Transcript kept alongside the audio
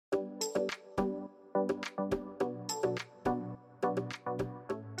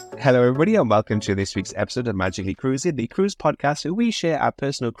Hello, everybody, and welcome to this week's episode of Magically Cruising, the cruise podcast where we share our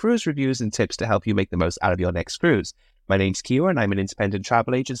personal cruise reviews and tips to help you make the most out of your next cruise. My name's Kira, and I'm an independent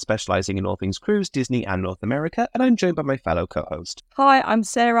travel agent specializing in all things cruise, Disney, and North America, and I'm joined by my fellow co-host. Hi, I'm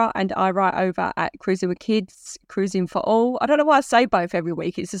Sarah, and I write over at Cruising with Kids, Cruising for All. I don't know why I say both every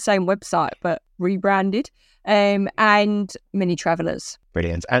week. It's the same website, but rebranded, and Mini Travellers.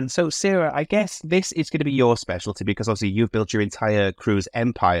 Brilliant. And so, Sarah, I guess this is going to be your specialty because obviously you've built your entire cruise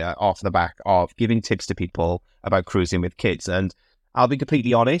empire off the back of giving tips to people about cruising with kids. And I'll be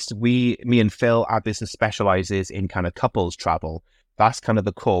completely honest, me and Phil, our business specializes in kind of couples travel. That's kind of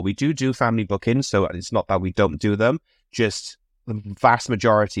the core. We do family bookings, so it's not that we don't do them, just the vast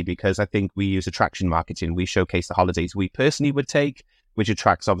majority, because I think we use attraction marketing. We showcase the holidays we personally would take, which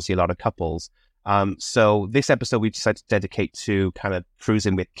attracts obviously a lot of couples. So this episode we decided to dedicate to kind of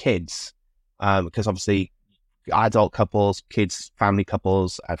cruising with kids, because obviously adult couples, kids, families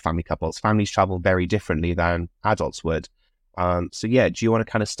travel very differently than adults would. So yeah, do you want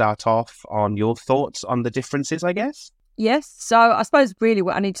to kind of start off on your thoughts on the differences, I guess? Yes. So I suppose really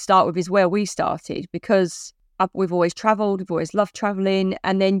what I need to start with is where we started, because we've always travelled, we've always loved travelling.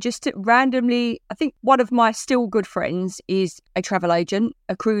 And then just randomly, I think one of my still good friends is a travel agent,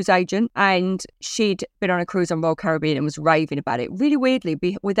 a cruise agent, and she'd been on a cruise on Royal Caribbean and was raving about it, really weirdly,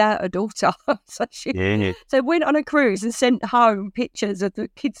 without a daughter. So went on a cruise and sent home pictures of the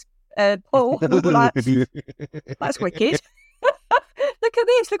kids' pool. We were like, that's wicked. Look at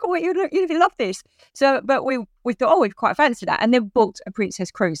this, look at what you love this. So, but we thought, we quite fancy that, and then booked a princess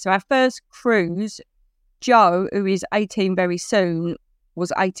cruise. So our first cruise, Joe, who is 18 very soon,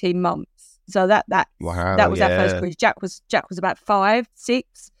 was 18 months. So that was our first cruise. Jack was about 5,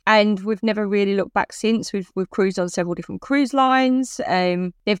 6, and we've never really looked back since. We've cruised on several different cruise lines.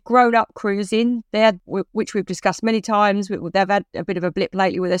 They've grown up cruising. Which we've discussed many times. They've had a bit of a blip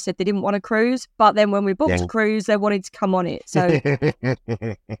lately where they said they didn't want to cruise, but then when we booked a cruise, they wanted to come on it. So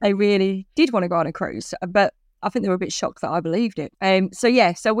they really did want to go on a cruise, but I think they were a bit shocked that I believed it.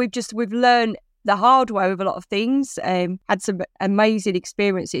 So we've learned the hard way with a lot of things, had some amazing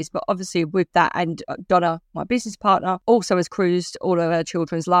experiences, but obviously with that, and Donna, my business partner, also has cruised all of her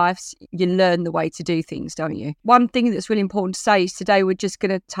children's lives. You learn the way to do things, don't you? One thing that's really important to say is today we're just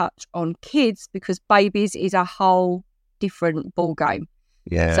going to touch on kids, because babies is a whole different ball game.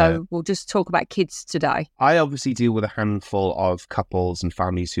 Yeah. So we'll just talk about kids today. I obviously deal with a handful of couples and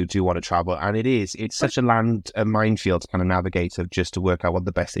families who do want to travel, and it's such a minefield to kind of navigate, of just to work out what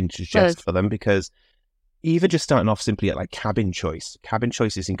the best thing to suggest for them, because even just starting off simply at like cabin choice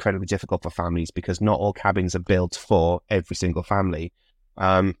is incredibly difficult for families because not all cabins are built for every single family.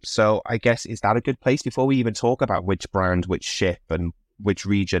 So I guess, is that a good place before we even talk about which brand, which ship and which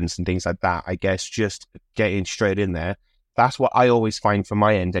regions and things like that? I guess just getting straight in there. That's what I always find from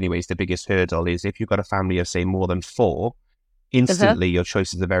my end anyways, the biggest hurdle is if you've got a family of, say, more than 4, instantly your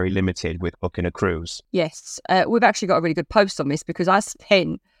choices are very limited with booking a cruise. Yes. We've actually got a really good post on this, because I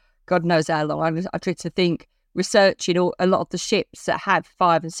spent, God knows how long, I tried to think, researching a lot of the ships that have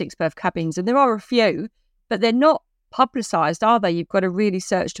 5 and 6 berth cabins, and there are a few, but they're not publicised, are they? You've got to really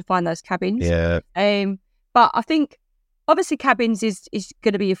search to find those cabins. Yeah. But I think, obviously, cabins is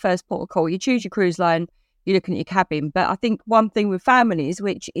going to be your first port of call. You choose your cruise line, you're looking at your cabin. But I think one thing with families,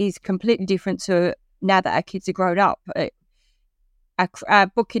 which is completely different to now that our kids are grown up, our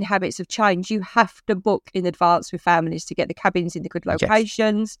booking habits have changed. You have to book in advance with families to get the cabins in the good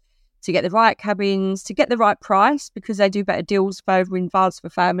locations, to get the right cabins, to get the right price, because they do better deals further in advance for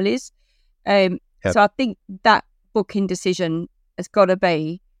families. So I think that booking decision has got to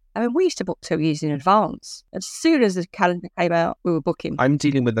be, we used to book 2 years in advance. As soon as the calendar came out, we were booking. I'm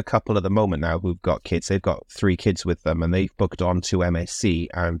dealing with a couple at the moment now who've got kids. They've got 3 kids with them, and they've booked on to MSC,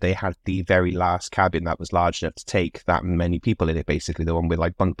 and they had the very last cabin that was large enough to take that many people in it, basically, the one with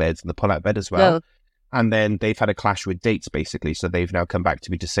like bunk beds and the pull-out bed as well. And then they've had a clash with dates, basically. So they've now come back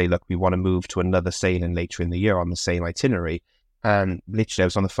to me to say, look, we want to move to another sailing later in the year on the same itinerary. And literally I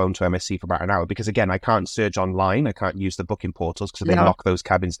was on the phone to MSC for about an hour, because again, I can't search online. I can't use the booking portals because they lock those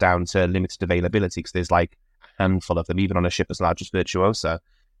cabins down to limited availability, because there's like a handful of them, even on a ship as large as Virtuosa.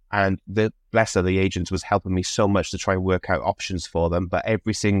 And bless her, the agent was helping me so much to try and work out options for them. But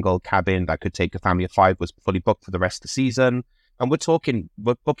every single cabin that could take a family of 5 was fully booked for the rest of the season. And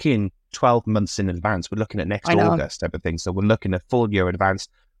we're booking 12 months in advance. We're looking at next August type of thing. So we're looking at full year advance.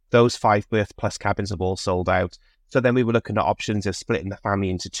 Those 5 berth plus cabins have all sold out. So then we were looking at options of splitting the family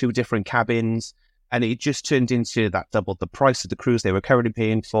into 2 different cabins. And it just turned into that doubled the price of the cruise they were currently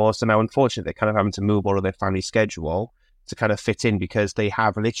paying for. So now, unfortunately, they're kind of having to move all of their family schedule to kind of fit in, because they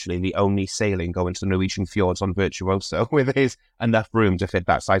have literally the only sailing going to the Norwegian fjords on Virtuoso, where there's enough room to fit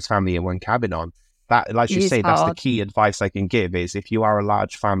that size family in one cabin on. That, like you say, that's the key advice I can give, is if you are a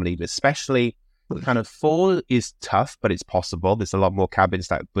large family, especially kind of 4 is tough, but it's possible. There's a lot more cabins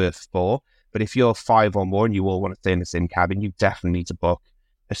that berth 4. But if you're 5 or more and you all want to stay in the same cabin, you definitely need to book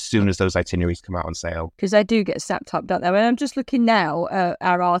as soon as those itineraries come out on sale. Because they do get snapped up, don't they? And I'm just looking now at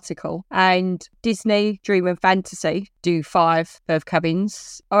our article, and Disney, Dream and Fantasy do 5 berth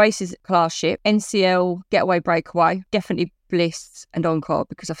cabins. Oasis class ship, NCL, Getaway Breakaway, definitely Bliss and Encore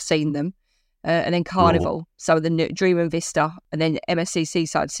because I've seen them. And then Carnival, so the Dream and Vista, and then MSC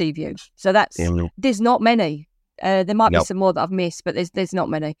Seaside Seaview. So there's not many. There might be some more that I've missed, but there's not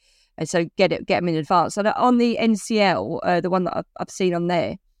many. And so get them in advance. And on the NCL, the one that I've seen on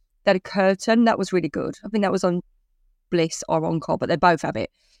there, that a curtain, that was really good. I think that was on Bliss or Encore, but they both have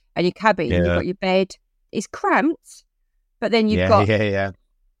it. And your cabin, you've got your bed. It's cramped, but then you've got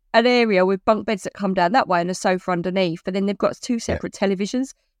an area with bunk beds that come down that way and a sofa underneath. But then they've got 2 separate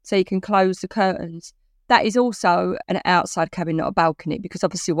televisions, so you can close the curtains. That is also an outside cabin, not a balcony, because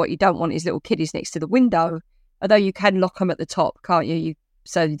obviously what you don't want is little kiddies next to the window. Although you can lock them at the top, can't you?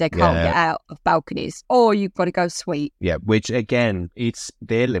 So they can't get out of balconies, or you've got to go suite. Yeah, which again,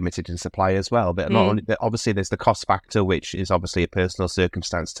 they're limited in supply as well. But not only, obviously there's the cost factor, which is obviously a personal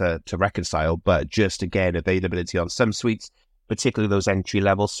circumstance to reconcile. But just again, availability on some suites, particularly those entry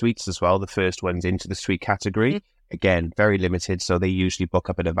level suites as well, the first ones into the suite category. Again, very limited. So they usually book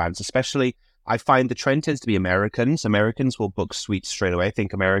up in advance. Especially, I find the trend tends to be Americans. Americans will book suites straight away. I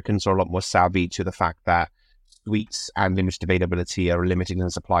think Americans are a lot more savvy to the fact that suites and limited availability are limited in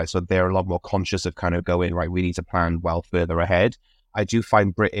supply, so they're a lot more conscious of kind of going, right, we need to plan well further ahead. I do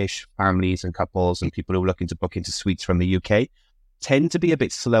find British families and couples and people who are looking to book into suites from the UK tend to be a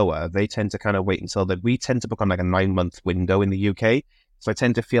bit slower. They tend to kind of wait until we tend to book on like a 9-month window in the UK. So I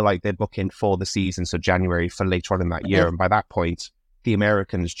tend to feel like they're booking for the season, so January for later on in that year. And by that point, the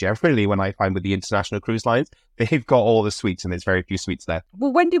Americans generally, when I find with the international cruise lines, they've got all the suites and there's very few suites there.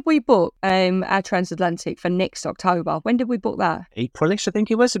 Well, when did we book our transatlantic for next October? When did we book that? Aprilish, I think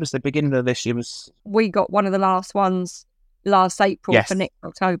it was. It was the beginning of this year. We got one of the last ones last April for next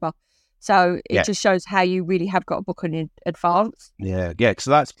October. So it just shows how you really have got to book in advance. Yeah. So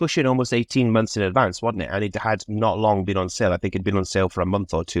that's pushing almost 18 months in advance, wasn't it? And it had not long been on sale. I think it'd been on sale for a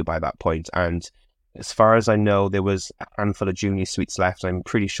month or 2 by that point. And as far as I know, there was a handful of junior suites left. I'm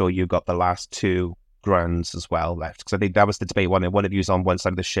pretty sure you got the last 2 grands as well left. Because I think that was the debate. One of you's on one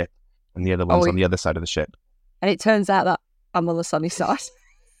side of the ship and the other one's on the other side of the ship. And it turns out that I'm on the sunny side.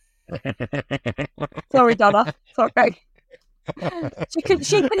 Sorry, Donna. Sorry. She can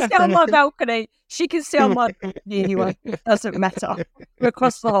sit on my balcony. She can sit on my balcony anyway. It doesn't matter. We're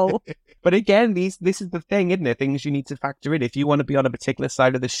across the hall. But again, this is the thing, isn't it? Things you need to factor in. If you want to be on a particular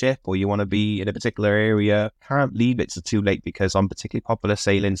side of the ship or you want to be in a particular area, can't leave it to too late, because on particularly popular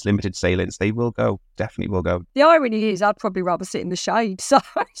sailings, limited sailings, they will go. Definitely will go. The irony is I'd probably rather sit in the shade. So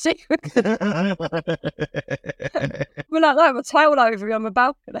we're like, I have a towel over me on my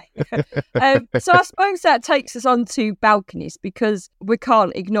balcony. So I suppose that takes us on to balconies, because we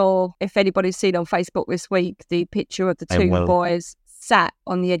can't ignore, if anybody's seen on Facebook this week, the picture of the 2 boys sat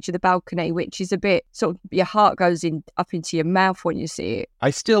on the edge of the balcony, which is a bit sort of, your heart goes up into your mouth when you see it.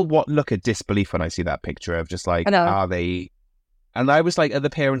 I still look at disbelief when I see that picture of just like, are they? And I was like, are the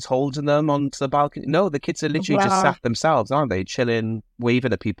parents holding them onto the balcony? No, the kids are literally just sat themselves, aren't they? Chilling,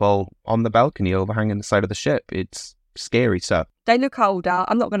 waving at people on the balcony overhanging the side of the ship. It's scary stuff. They look older.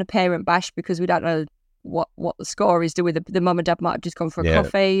 I'm not going to parent bash because we don't know what the score is. The mum and dad might have just gone for a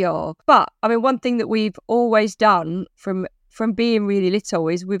coffee but I mean, one thing that we've always done from being really little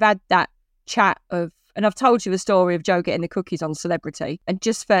is we've had that chat of, and I've told you the story of Joe getting the cookies on Celebrity, and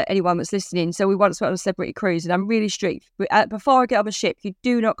just for anyone that's listening, so we once went on a Celebrity cruise, and I'm really strict. Before I get on the ship, you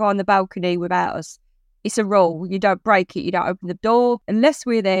do not go on the balcony without us. It's a rule. You don't break it. You don't open the door. Unless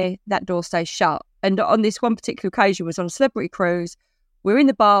we're there, that door stays shut. And on this one particular occasion was on a Celebrity cruise. We're in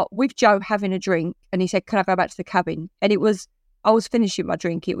the bar with Joe having a drink, and he said, can I go back to the cabin? And I was finishing my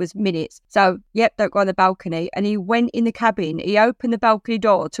drink. It was minutes. So, don't go on the balcony. And he went in the cabin. He opened the balcony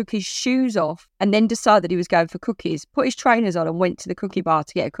door, took his shoes off, and then decided he was going for cookies, put his trainers on and went to the cookie bar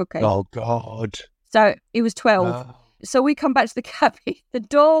to get a cookie. Oh, God. So he was 12. Oh. So we come back to the cabin. The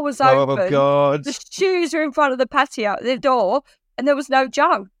door was open. Oh, God. The shoes were in front of the patio, the door, and there was no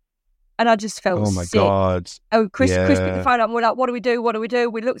Joe. And I just felt sick. Oh, my God. Oh, Chris picked the phone up and we're like, what do we do? What do we do?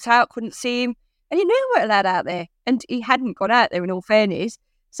 We looked out, couldn't see him. And he knew we weren't allowed out there. And he hadn't gone out there, in all fairness.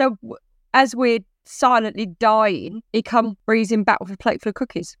 So as we're silently dying, he come breezing back with a plate full of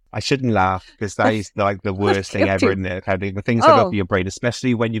cookies. I shouldn't laugh because that is like the worst thing ever in there. Kind of the things that go through your brain,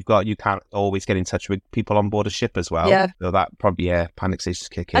 especially when you can't always get in touch with people on board a ship as well. Yeah. So that probably, panic stages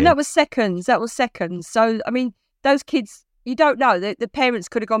kick in. And that was seconds. So, I mean, those kids, you don't know. The parents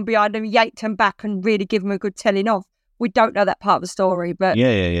could have gone behind them, yanked them back and really given them a good telling off. We don't know that part of the story, but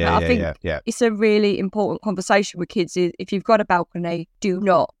I think it's a really important conversation with kids. If you've got a balcony, do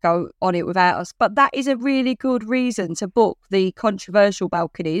not go on it without us. But that is a really good reason to book the controversial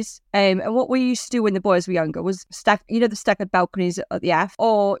balconies. And what we used to do when the boys were younger was the staggered balconies at the aft,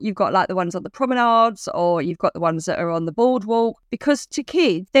 or you've got like the ones on the promenades, or you've got the ones that are on the boardwalk. Because to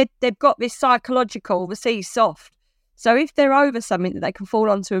kids, they've got this psychological, the sea's soft. So if they're over something that they can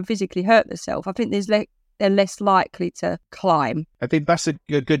fall onto and physically hurt themselves, I think they're less likely to climb. I think that's a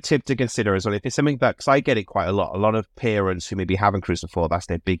good tip to consider as well. If it's something that, because I get it quite a lot of parents who maybe haven't cruised before, that's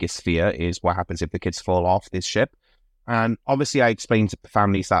their biggest fear, is what happens if the kids fall off this ship. And obviously I explained to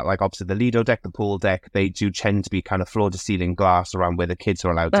families that, like, obviously the Lido deck, the pool deck, they do tend to be kind of floor to ceiling glass around where the kids are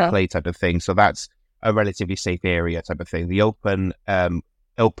allowed to play type of thing. So that's a relatively safe area type of thing. The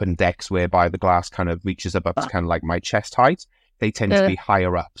open decks whereby the glass kind of reaches up to kind of like my chest height, they tend to be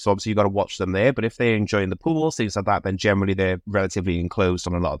higher up. So obviously you've got to watch them there. But if they're enjoying the pool, things like that, then generally they're relatively enclosed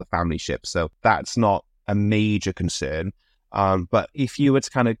on a lot of the family ships. So that's not a major concern. But if you were to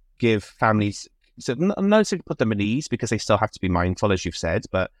kind of give families, so not necessarily put them at ease because they still have to be mindful, as you've said,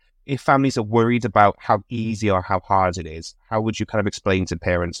 but if families are worried about how easy or how hard it is, how would you kind of explain to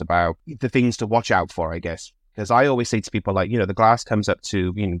parents about the things to watch out for, I guess? Because I always say to people, like, the glass comes up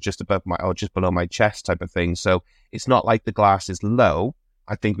to, just above just below my chest type of thing. So it's not like the glass is low.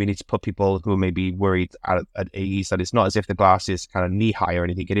 I think we need to put people who are maybe worried at ease that it's not as if the glass is kind of knee high or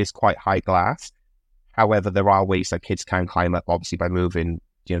anything. It is quite high glass. However, there are ways that kids can climb up, obviously by moving,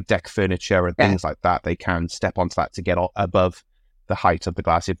 deck furniture and things like that. They can step onto that to get above the height of the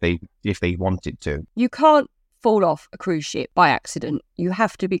glass if they wanted to. You can't fall off a cruise ship by accident. You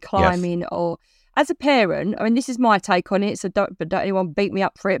have to be climbing or... As a parent, I mean, this is my take on it, so don't anyone beat me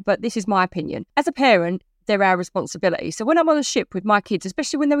up for it, but this is my opinion. As a parent, they're our responsibility. So when I'm on a ship with my kids,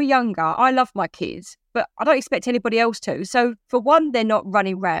 especially when they were younger, I love my kids, but I don't expect anybody else to. So for one, they're not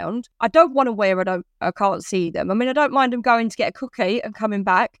running round. I don't want to where I can't see them. I mean, I don't mind them going to get a cookie and coming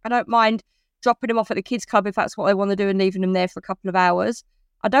back. I don't mind dropping them off at the kids' club if that's what they want to do and leaving them there for a couple of hours.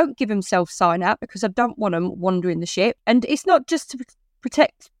 I don't give them self-sign out because I don't want them wandering the ship. And it's not just to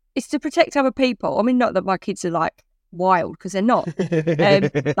protect... It's to protect other people. I mean, not that my kids are like wild, because they're not.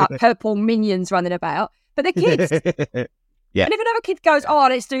 Like purple minions running about. But they're kids. Yeah. And if another kid goes,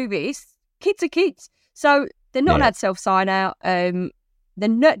 let's do this, kids are kids. So they're not allowed self-sign out. They're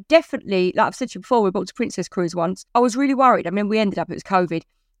not, definitely, like I've said to you before, we booked a Princess cruise once. I was really worried. I mean, we ended up, it was COVID,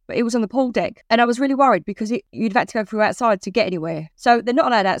 but it was on the pool deck. And I was really worried because you'd have had to go through outside to get anywhere. So they're not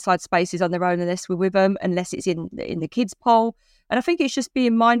allowed outside spaces on their own unless we're with them, unless it's in the kids' pool. And I think it's just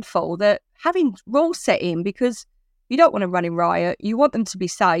being mindful that having rules set in, because you don't want to run in riot, you want them to be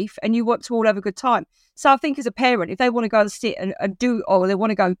safe and you want to all have a good time. So I think as a parent, if they want to go and sit and do, or they want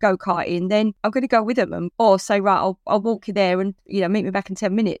to go karting, then I'm going to go with them, or say, right, I'll walk you there and, meet me back in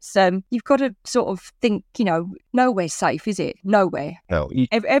 10 minutes. You've got to sort of think, nowhere's safe, is it? Nowhere. No.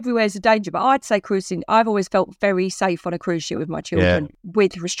 Everywhere's a danger. But I'd say cruising, I've always felt very safe on a cruise ship with my children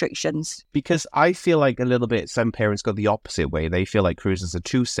with restrictions. Because I feel like a little bit, some parents go the opposite way. They feel like cruises are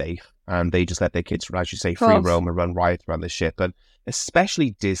too safe and they just let their kids, as you say, free roam and run riot around the ship. And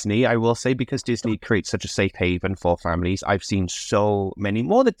especially Disney, I will say, because Disney creates such a safe haven for families. I've seen so many,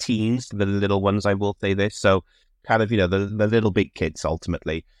 more the teens, the little ones, I will say this. So kind of, the little big kids,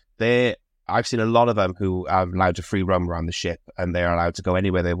 ultimately. I've seen a lot of them who are allowed to free roam around the ship and they're allowed to go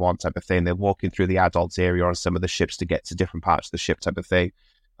anywhere they want type of thing. They're walking through the adults area on some of the ships to get to different parts of the ship type of thing.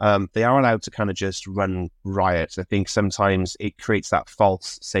 They are allowed to kind of just run riot. I think sometimes it creates that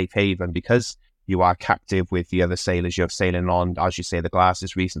false safe haven because you are captive with the other sailors you're sailing on. As you say, the glass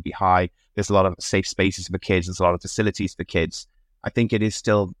is reasonably high. There's a lot of safe spaces for kids. There's a lot of facilities for kids. I think it is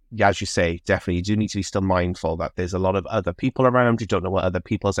still, as you say, definitely, you do need to be still mindful that there's a lot of other people around. You don't know what other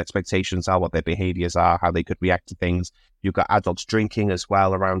people's expectations are, what their behaviors are, how they could react to things. You've got adults drinking as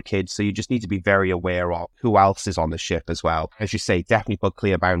well around kids. So you just need to be very aware of who else is on the ship as well. As you say, definitely put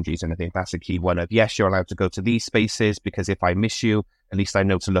clear boundaries. And I think that's a key one of, yes, you're allowed to go to these spaces because if I miss you, at least I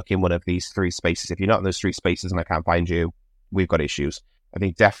know to look in one of these 3 spaces. If you're not in those 3 spaces and I can't find you, we've got issues. I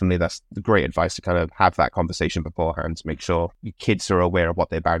think definitely that's the great advice to kind of have that conversation beforehand to make sure your kids are aware of what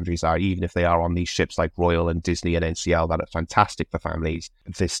their boundaries are, even if they are on these ships like Royal and Disney and NCL that are fantastic for families.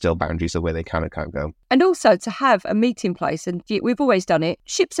 There's still boundaries of where they can and can't go. And also to have a meeting place, and we've always done it.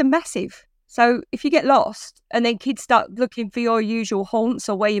 Ships are massive. So if you get lost and then kids start looking for your usual haunts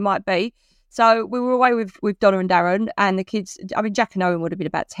or where you might be. So we were away with Donna and Darren and the kids. I mean, Jack and Owen would have been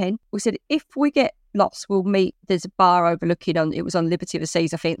about 10. We said, if we get lost, we'll meet. There's a bar overlooking it was on Liberty of the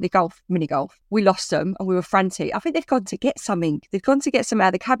Seas, I think, mini golf. We lost them and we were frantic. I think they've gone to get something. They've gone to get some out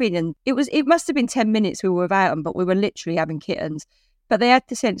of the cabin, and it must have been 10 minutes we were without them, but we were literally having kittens. But they had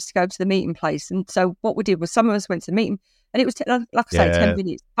the sense to go to the meeting place. And so what we did was some of us went to the meeting, and it was, like I say, 10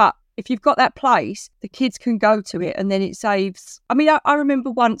 minutes. But if you've got that place, the kids can go to it, and then it saves. I mean, I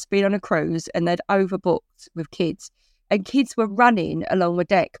remember once being on a cruise and they'd overbooked with kids, and kids were running along the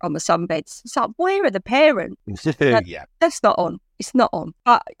deck on the sunbeds. It's like, where are the parents? That's not on. It's not on.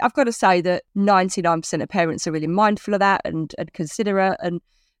 But I've got to say that 99% of parents are really mindful of that and considerate.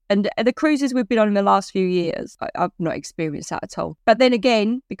 And the cruises we've been on in the last few years, I've not experienced that at all. But then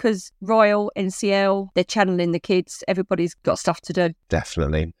again, because Royal, NCL, they're channeling the kids, everybody's got stuff to do.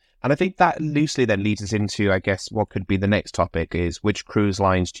 Definitely. And I think that loosely then leads us into, I guess, what could be the next topic is, which cruise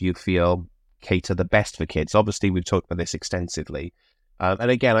lines do you feel cater the best for kids? Obviously, we've talked about this extensively.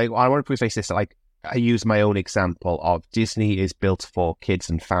 And again, I want to preface this, like, I use my own example of Disney is built for kids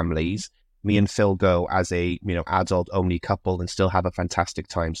and families. Me and Phil go as a, adult-only couple and still have a fantastic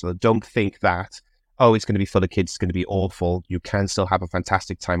time. So don't think that, it's going to be full of kids, it's going to be awful. You can still have a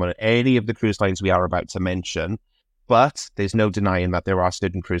fantastic time on any of the cruise lines we are about to mention. But there's no denying that there are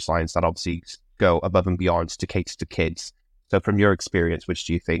certain cruise lines that obviously go above and beyond to cater to kids. So from your experience, which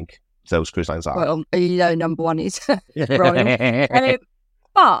do you think those cruise lines are? Well, number one is Royal.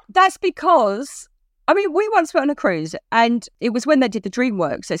 But that's because, I mean, we once went on a cruise and it was when they did the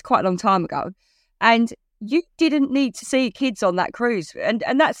DreamWorks, so it's quite a long time ago. And you didn't need to see kids on that cruise. And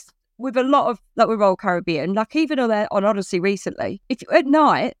that's with a lot of, like with Royal Caribbean, like even on Odyssey recently, if at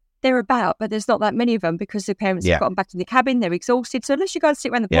night, they're about, but there's not that many of them because the parents have gotten back in the cabin, they're exhausted. So unless you go and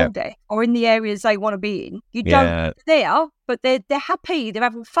sit around the pool deck or in the areas they want to be in, you don't there, but they're happy, they're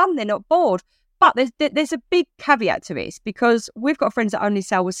having fun, they're not bored. But there's a big caveat to this, because we've got friends that only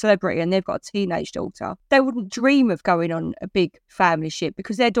sail with Celebrity and they've got a teenage daughter. They wouldn't dream of going on a big family ship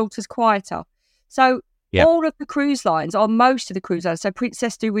because their daughter's quieter. So all of the cruise lines, or most of the cruise lines, so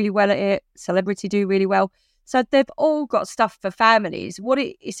Princess do really well at it, Celebrity do really well. So they've all got stuff for families.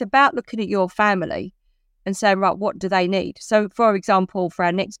 It's about looking at your family and saying, right, what do they need? So, for example, for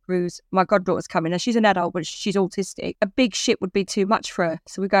our next cruise, my goddaughter's coming. Now, she's an adult, but she's autistic. A big ship would be too much for her.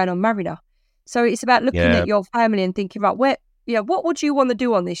 So we're going on Mariner. So it's about looking at your family and thinking, right, what would you want to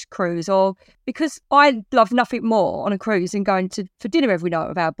do on this cruise? Or because I love nothing more on a cruise than going for dinner every night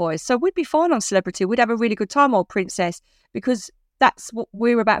with our boys. So we'd be fine on Celebrity. We'd have a really good time on Princess because that's what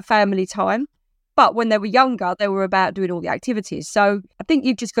we're about, family time. But when they were younger, they were about doing all the activities. So I think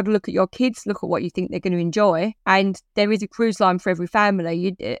you've just got to look at your kids, look at what you think they're going to enjoy. And there is a cruise line for every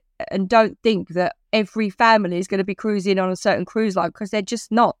family. And don't think that every family is going to be cruising on a certain cruise line, because they're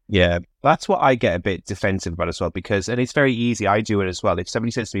just not. Yeah, that's what I get a bit defensive about as well, because, and it's very easy, I do it as well. If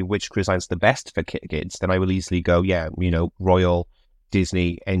somebody says to me which cruise line's the best for kids, then I will easily go, Royal,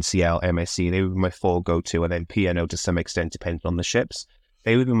 Disney, NCL, MSC, they would be my 4 go-to, and then P&O to some extent, depending on the ships.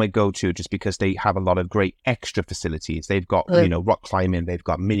 They would be my go-to just because they have a lot of great extra facilities. They've got, rock climbing, they've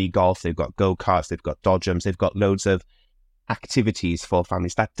got mini golf, they've got go-karts, they've got dodgems, they've got loads of activities for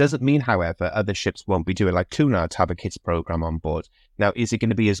families. That doesn't mean, however, other ships won't be doing, like Cunard have a kids program on board. Now, is it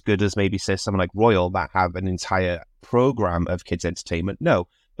going to be as good as maybe, say, someone like Royal that have an entire program of kids entertainment? No,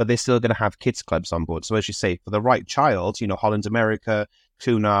 but they're still going to have kids clubs on board. So as you say, for the right child, Holland America,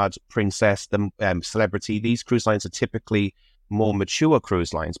 Cunard, Princess, the Celebrity, these cruise lines are typically more mature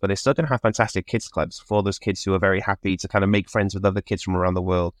cruise lines, but they're still going to have fantastic kids clubs for those kids who are very happy to kind of make friends with other kids from around the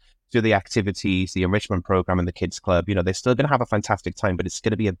world, do the activities, the enrichment program in the kids club. They're still going to have a fantastic time, but it's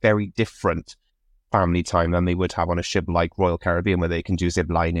going to be a very different family time than they would have on a ship like Royal Caribbean, where they can do zip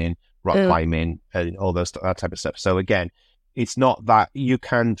lining, rock climbing, and all that type of stuff. So again, it's not that you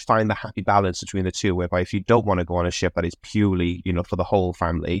can find the happy balance between the two, whereby if you don't want to go on a ship that is purely, for the whole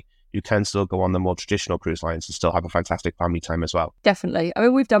family, you can still go on the more traditional cruise lines and still have a fantastic family time as well. Definitely. I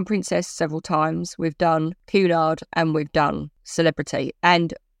mean, we've done Princess several times. We've done Cunard and we've done Celebrity.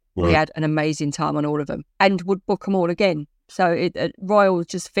 And we had an amazing time on all of them and would book them all again. So Royal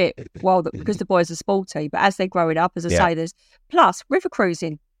just fit well because the boys are sporty. But as they're growing up, as I say, there's plus river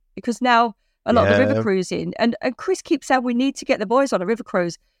cruising, because now a lot of the river cruising. And Chris keeps saying we need to get the boys on a river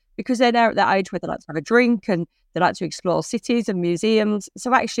cruise, because they're now at that age where they like to have a drink and they like to explore cities and museums.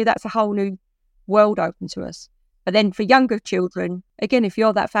 So actually that's a whole new world open to us. But then for younger children, again, if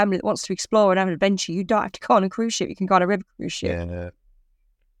you're that family that wants to explore and have an adventure, you don't have to go on a cruise ship. You can go on a river cruise ship. Yeah.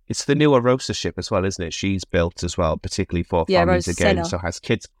 It's the new Arosa ship as well, isn't it? She's built as well, particularly for families again. Senna. So has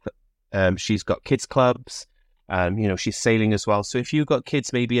kids. She's got kids clubs. She's sailing as well. So if you've got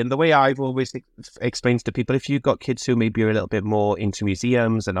kids maybe, and the way I've always explained to people, if you've got kids who maybe are a little bit more into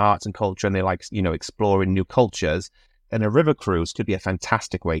museums and arts and culture and they like, exploring new cultures, then a river cruise could be a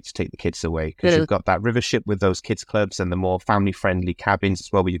fantastic way to take the kids away, because you've got that river ship with those kids clubs and the more family-friendly cabins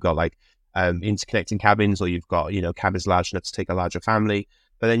as well, where you've got like interconnecting cabins, or you've got, cabins large enough to take a larger family.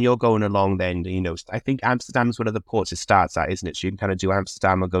 But then you're going along then, I think Amsterdam's one of the ports it starts at, isn't it? So you can kind of do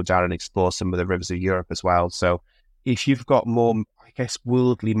Amsterdam and go down and explore some of the rivers of Europe as well. So if you've got more, I guess,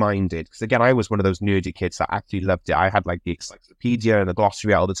 worldly minded, because again, I was one of those nerdy kids that actually loved it. I had like the encyclopedia and the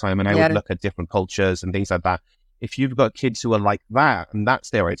glossary out all the time, and I would look at different cultures and things like that. If you've got kids who are like that, and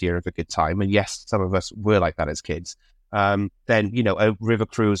that's their idea of a good time, and yes, some of us were like that as kids, then, a river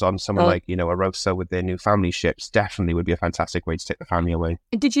cruise on someone like, Arosa with their new family ships definitely would be a fantastic way to take the family away.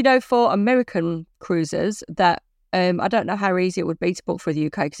 Did you know for American cruisers that, I don't know how easy it would be to book for the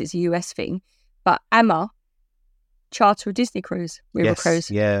UK because it's a US thing, but AMA charter a Disney cruise, river cruise.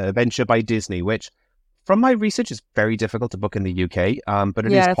 Yeah, Adventure by Disney, which from my research is very difficult to book in the UK, but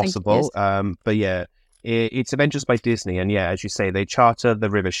it is possible. But yeah, it's Adventures by Disney, and yeah, as you say, they charter the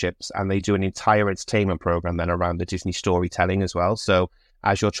river ships and they do an entire entertainment program then around the Disney storytelling as well. So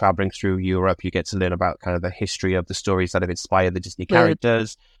as you're traveling through Europe, you get to learn about kind of the history of the stories that have inspired the Disney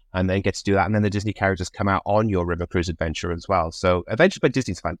characters, and then get to do that. And then the Disney characters come out on your river cruise adventure as well. So Adventures by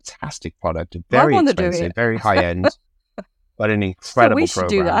Disney is a fantastic product, very expensive, very high end, but an incredible program. So we should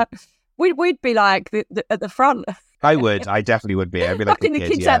do that. We'd be like at the front. I definitely would be. I'd be like the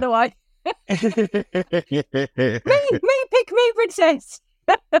kids out of the way. me, pick me, princess.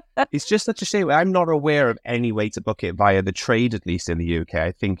 It's just such a shame. I'm not aware of any way to book it via the trade, at least in the UK.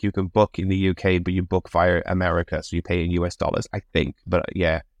 I think you can book in the UK, but you book via America, so you pay in US dollars, I think. But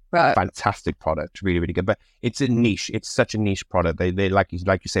yeah, fantastic product, really, really good. But it's a niche. It's such a niche product. They like you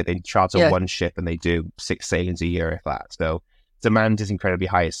say, they charter one ship and they do 6 sailings a year, if that. So demand is incredibly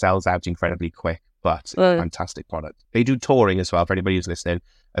high. It sells out incredibly quick, but fantastic product. They do touring as well, for anybody who's listening.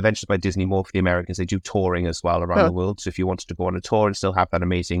 Adventures by Disney, more for the Americans. They do touring as well around the world. So if you wanted to go on a tour and still have that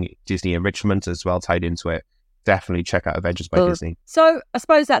amazing Disney enrichment as well tied into it, definitely check out Adventures by Disney. So I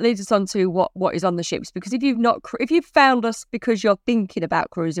suppose that leads us on to what is on the ships, because if you've found us because you're thinking about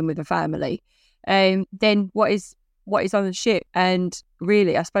cruising with a family, then what is on the ship? And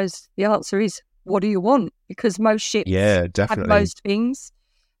really, I suppose the answer is, what do you want? Because most ships have most things.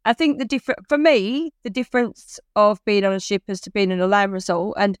 I think the difference of being on a ship is to being in a land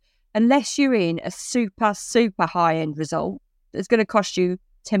resort, and unless you're in a super, super high-end resort, it's going to cost you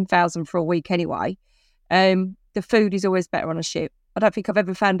 $10,000 for a week anyway. The food is always better on a ship. I don't think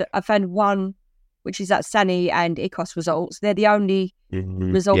I found one, which is at Sani and Icos resorts. They're the only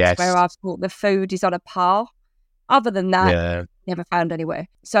resorts where I've thought the food is on a par. Other than that, never found anywhere.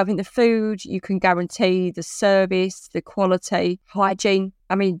 So I think the food, you can guarantee the service, the quality, hygiene.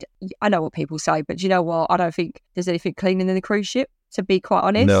 I mean, I know what people say, but do you know what? I don't think there's anything cleaner than the cruise ship, to be quite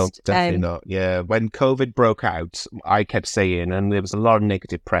honest. No, definitely not. Yeah, when COVID broke out, I kept saying, and there was a lot of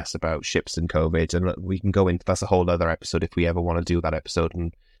negative press about ships and COVID, and we can go into, that's a whole other episode if we ever want to do that episode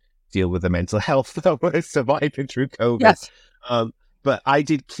and deal with the mental health that was surviving through COVID. Yes. But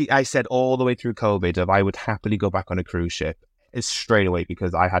I said all the way through COVID that I would happily go back on a cruise ship straight away,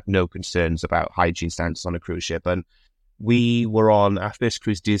 because I had no concerns about hygiene standards on a cruise ship. And we were on our first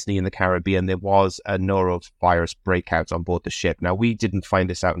cruise, Disney in the Caribbean. There was a norovirus breakout on board the ship. Now, we didn't find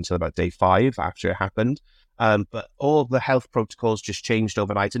this out until about day 5 after it happened. But all the health protocols just changed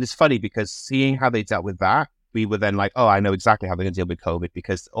overnight. And it's funny because seeing how they dealt with that, we were then like, oh, I know exactly how they're going to deal with COVID,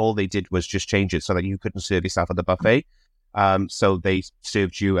 because all they did was just change it so that you couldn't serve yourself at the buffet. So they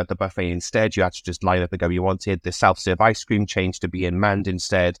served you at the buffet instead. You had to just line up and go you wanted. The self-serve ice cream changed to being manned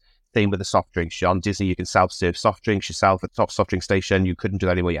instead. Same with the soft drinks. On Disney, you can self-serve soft drinks yourself at the top soft drink station. You couldn't do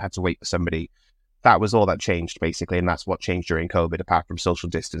that anymore. You had to wait for somebody. That was all that changed, basically, and that's what changed during COVID, apart from social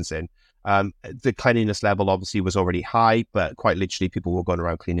distancing. The cleanliness level obviously was already high, but quite literally people were going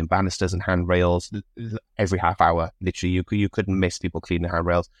around cleaning banisters and handrails every half hour. Literally, you couldn't miss people cleaning the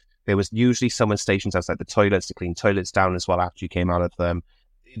handrails. There was usually someone stationed outside the toilets to clean toilets down as well after you came out of them.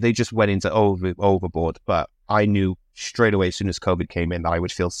 They just went into overboard. But I knew straight away as soon as COVID came in that I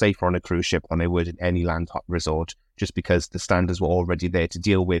would feel safer on a cruise ship than I would in any land resort, just because the standards were already there to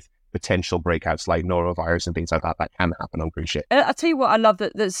deal with potential breakouts like norovirus and things like that can happen on cruise ship. I'll tell you what I love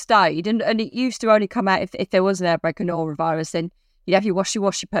that stayed, and it used to only come out if there was an outbreak of norovirus, then you'd have your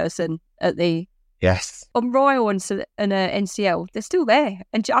washy person at the... Yes. On Royal and NCL, they're still there.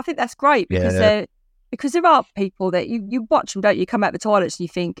 And I think that's great because there are people that you watch them, don't you, come out the toilets and you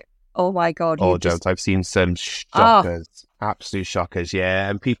think, oh my God. Oh, don't. I've seen some shockers. Absolute shockers, yeah.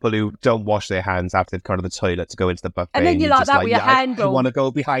 And people who don't wash their hands after they've gone to the toilet to go into the buffet. And then you're you're like just that with your I handle. want to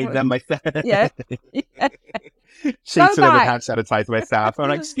go behind them myself. Yeah. Chasing them with back. hand sanitizer myself. I'm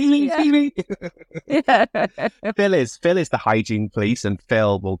like, excuse me. Yeah. Phil is the hygiene police, and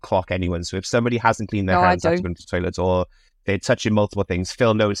Phil will clock anyone. So if somebody hasn't cleaned their No, I hands after do. going to the toilet, or they're touching multiple things,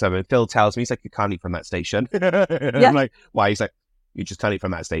 Phil knows something. Phil tells me, he's like, you can't eat from that station. I'm like, why? He's like, you just can't eat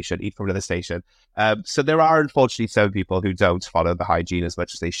from that station, eat from another station. So there are unfortunately some people who don't follow the hygiene as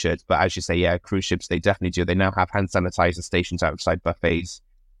much as they should. But as you say, yeah, cruise ships, they definitely do. They now have hand sanitizer stations outside buffets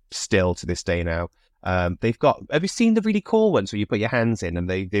still to this day now. They've got, have you seen the really cool ones where you put your hands in and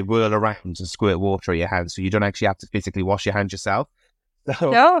they whirl around and squirt water at your hands, so you don't actually have to physically wash your hands yourself?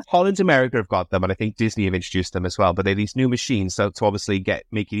 So No. Holland America have got them, and I think Disney have introduced them as well. But they're these new machines, so to obviously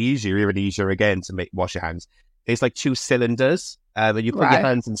make it easier, even easier again, to wash your hands. There's like 2 cylinders, and you put your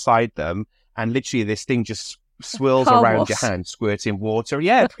hands inside them, and literally this thing just swirls Car around wash. your hands, squirting water.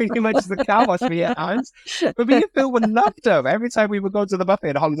 Yeah, pretty much as a car wash for your hands. But me and Phil would love them. Every time we would go to the buffet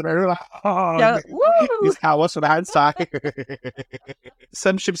in Holland America, we were like, oh, Yeah, woo! this car wash for the hand side.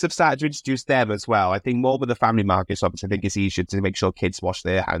 Some ships have started to introduce them as well. I think more with the family market shops, I think it's easier to make sure kids wash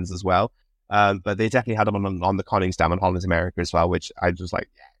their hands as well. But they definitely had them on the Connings Dam in Holland America as well, which I was like,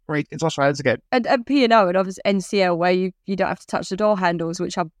 yeah, great, it's wash your hands again. And P&O and obviously NCL, where you don't have to touch the door handles,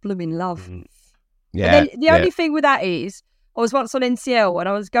 which I blooming love. Yeah. And then the only thing with that is, I was once on NCL and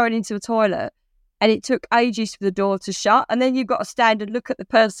I was going into a toilet, and it took ages for the door to shut. And then you've got to stand and look at the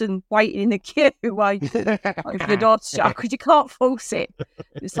person waiting in the queue while you wait for the door to shut, because you can't force it.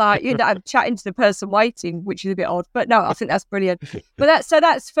 It's like, you know, chatting to the person waiting, which is a bit odd. But no, I think that's brilliant. But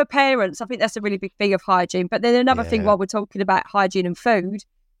that's for parents. I think that's a really big thing of hygiene. But then another thing, while we're talking about hygiene and food,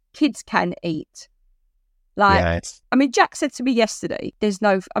 kids can eat. Like, I mean, Jack said to me yesterday, there's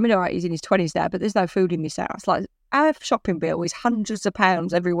no, I mean, all right, he's in his 20s now, but there's no food in this house. Like, our shopping bill is hundreds of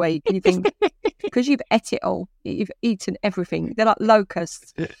pounds every week. And you think, because you've ate it all, you've eaten everything. They're like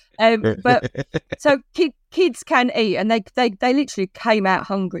locusts. But so kids can eat, and they literally came out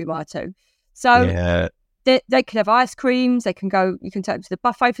hungry, my two. So they can have ice creams. They can go, you can take them to the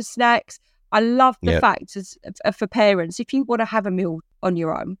buffet for snacks. I love the fact for parents, if you want to have a meal on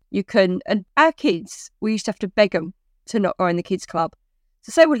your own, you can. And our kids, we used to have to beg them to not go in the kids club.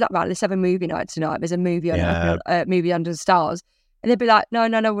 So say we're like, right, let's have a movie night tonight. There's a movie movie Under the Stars. And they'd be like, no,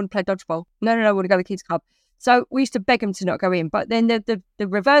 I want to play dodgeball. No, I want to go to the kids club. So we used to beg them to not go in. But then the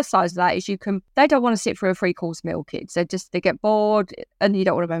reverse side of that is they don't want to sit for a 3-course meal, kids. They get bored, and you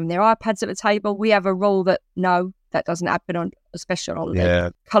don't want to have their iPads at the table. We have a rule that, no, that doesn't happen on a special holiday.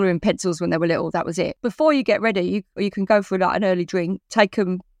 Colouring pencils when they were little, that was it. Before you get ready, you can go for like an early drink, take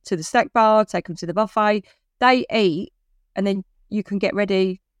them to the snack bar, take them to the buffet. They eat, and then you can get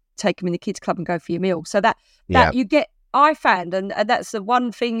ready, take them in the kids club and go for your meal. So that you get, I found, and that's the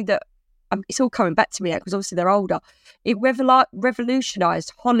one thing that, it's all coming back to me now because obviously they're older. It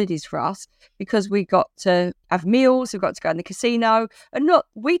revolutionised holidays for us, because we got to have meals, we've got to go in the casino, and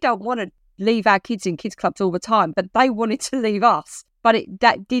we don't want to leave our kids in kids clubs all the time, but they wanted to leave us. But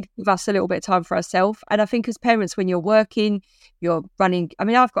that did give us a little bit of time for ourselves. And I think as parents, when you're working, you're running. I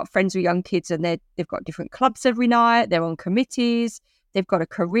mean, I've got friends with young kids, and they've got different clubs every night. They're on committees. They've got a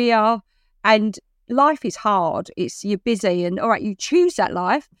career, and life is hard. You're busy, and all right, you choose that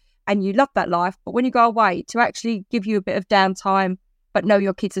life and you love that life. But when you go away, to actually give you a bit of downtime, but know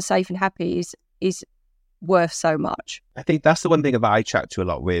your kids are safe and happy is worth so much. I think that's the one thing that I chat to a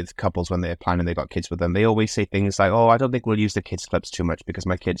lot with couples when they're planning, they've got kids with them. They always say things like, oh, I don't think we'll use the kids clubs too much because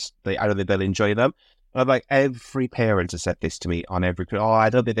my kids, I don't think they'll enjoy them. And I'm like, every parent has said this to me on every,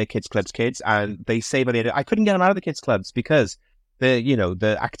 I don't think they're kids clubs kids. And they say by the end, I couldn't get them out of the kids clubs because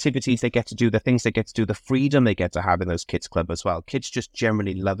the activities they get to do, the things they get to do, the freedom they get to have in those kids club as well. Kids just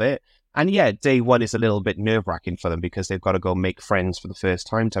generally love it. And yeah, day one is a little bit nerve-wracking for them because they've got to go make friends for the first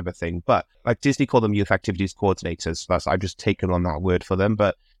time type of thing. But like Disney call them youth activities coordinators. That's, I've just taken on that word for them.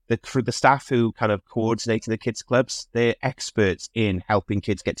 But for the staff who kind of coordinate the kids clubs, they're experts in helping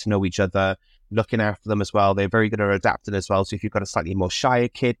kids get to know each other, looking after them as well. They're very good at adapting as well. So if you've got a slightly more shyer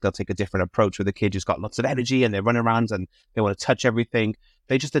kid, they'll take a different approach with a kid who's got lots of energy and they're running around and they want to touch everything.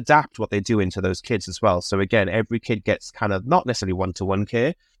 They just adapt what they do into those kids as well. So again, every kid gets kind of not necessarily one-to-one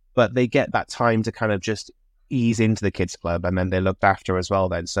care, but they get that time to kind of just ease into the kids club, and then they're looked after as well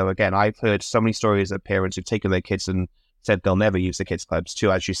then. So again, I've heard so many stories of parents who've taken their kids and said they'll never use the kids clubs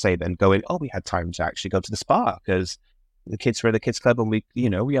to, as you say, then going, oh, we had time to actually go to the spa because the kids are in the kids club, and we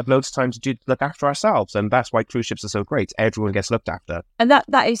have loads of time to look after ourselves, and that's why cruise ships are so great. Everyone gets looked after. And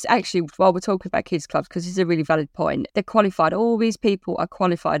that is actually, while we're talking about kids clubs, because it's a really valid point, they're qualified. All these people are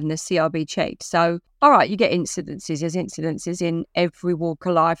qualified and they're CRB checked. So, all right, you get incidences. There's incidences in every walk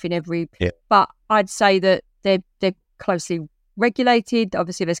of life, but I'd say that they're closely regulated.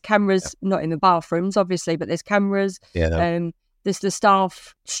 Obviously, there's cameras, not in the bathrooms, obviously, but there's cameras. There's the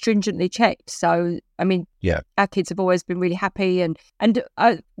staff stringently checked. So, I mean, our kids have always been really happy. And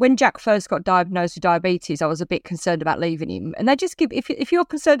when Jack first got diagnosed with diabetes, I was a bit concerned about leaving him. And they just give, if you're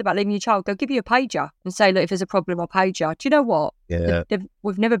concerned about leaving your child, they'll give you a pager and say, look, if there's a problem, I'll page you. Do you know what?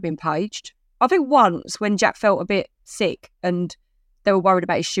 We've never been paged. I think once when Jack felt a bit sick and they were worried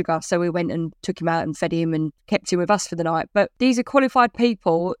about his sugar, so we went and took him out and fed him and kept him with us for the night. But these are qualified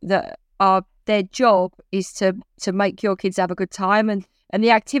people that are, their job is to make your kids have a good time, and the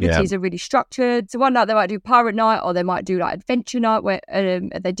activities are really structured. So one night they might do pirate night, or they might do like adventure night where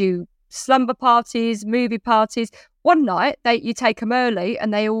they do slumber parties, movie parties. One night you take them early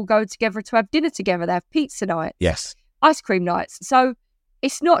and they all go together to have dinner together. They have pizza nights, ice cream nights. So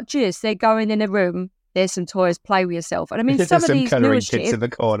it's not just they're going in a room, there's some toys, play with yourself. And I mean, some of these newer kids in the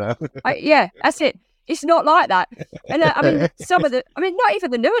corner. That's it. It's not like that. And I mean, not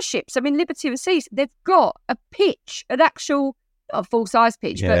even the newer ships. I mean, Liberty of the Seas, they've got a pitch, an actual full-size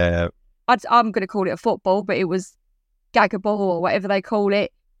pitch. But I'm going to call it a football, but it was Gagaball or whatever they call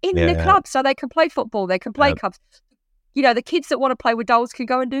it in the club. So they can play football, they can play clubs. The kids that want to play with dolls can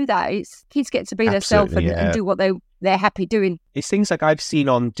go and do that. Kids get to be themselves and do what they're happy doing. It's things like I've seen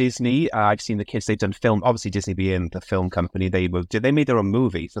on Disney. I've seen the kids, they've done film. Obviously, Disney being the film company, they made their own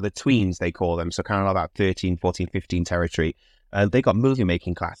movie. So the tweens, they call them. So kind of about 13, 14, 15 territory. And they got movie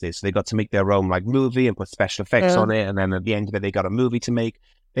making classes. So they got to make their own like movie and put special effects on it. And then at the end of it, they got a movie to make.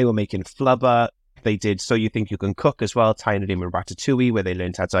 They were making flubber. They did So You Think You Can Cook as well, tying it in with Ratatouille, where they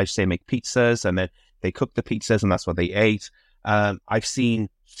learned how to make pizzas, and then they cooked the pizzas and that's what they ate. I've seen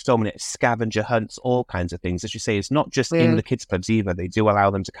so many scavenger hunts, all kinds of things. As you say, it's not just in the kids' clubs either. They do allow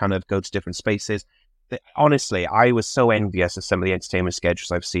them to kind of go to different spaces. Honestly, I was so envious of some of the entertainment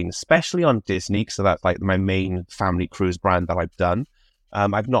schedules I've seen, especially on Disney, so that's like my main family cruise brand that I've done.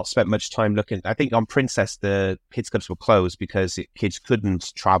 I've not spent much time looking. I think on Princess, the kids' clubs were closed because kids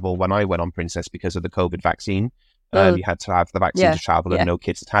couldn't travel when I went on Princess because of the COVID vaccine. You had to have the vaccine to travel, and no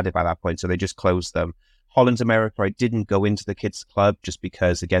kids had it by that point, so they just closed them. Holland America, I didn't go into the kids' club just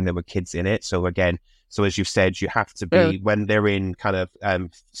because, again, there were kids in it. So as you've said, you have to be, when they're in kind of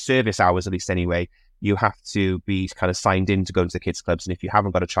service hours, at least anyway, you have to be kind of signed in to go into the kids' clubs. And if you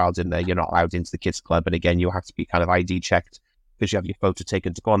haven't got a child in there, you're not allowed into the kids' club. And again, you have to be kind of ID checked because you have your photo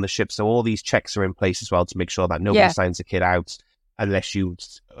taken to go on the ship. So all these checks are in place as well to make sure that nobody signs a kid out unless you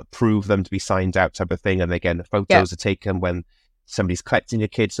approve them to be signed out, type of thing. And again, the photos are taken when somebody's collecting your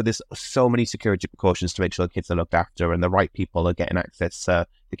kids. So there's so many security precautions to make sure the kids are looked after and the right people are getting access to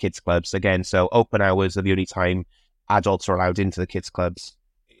the kids' clubs. Again, so open hours are the only time adults are allowed into the kids' clubs.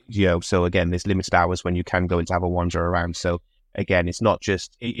 So again, there's limited hours when you can go and have a wander around. So again, it's not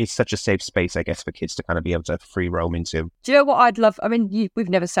just, it's such a safe space, I guess, for kids to kind of be able to free roam into. Do you know what I'd love? I mean, we've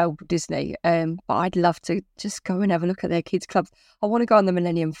never sailed Disney, but I'd love to just go and have a look at their kids' clubs. I want to go on the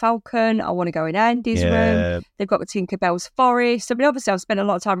Millennium Falcon. I want to go in Andy's room. They've got the Tinkerbell's Forest. I mean, obviously, I've spent a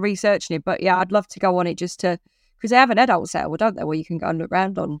lot of time researching it, but I'd love to go on it just to, because they have an adult sale, don't they, where you can go and look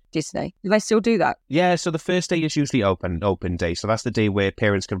around on Disney. Do they still do that? Yeah, so the first day is usually open day. So that's the day where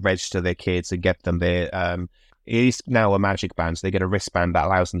parents can register their kids and get them there. It is now a Magic Band, so they get a wristband that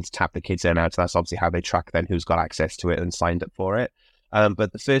allows them to tap the kids in and out. So that's obviously how they track then who's got access to it and signed up for it.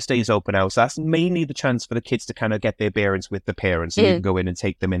 But the first day is open house. So that's mainly the chance for the kids to kind of get their bearings with the parents. So you can go in and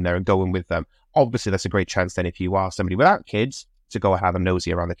take them in there and go in with them. Obviously, that's a great chance then if you are somebody without kids to go and have a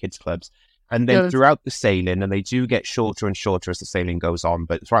nosy around the kids' clubs. And then throughout the sailing, and they do get shorter and shorter as the sailing goes on,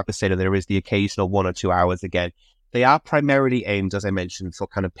 but throughout the sailing, there is the occasional 1 or 2 hours again. They are primarily aimed, as I mentioned, for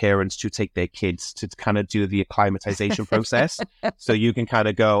kind of parents to take their kids to kind of do the acclimatization process. So you can kind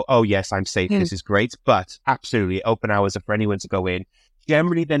of go, oh, yes, I'm safe. This is great. But absolutely, open hours are for anyone to go in.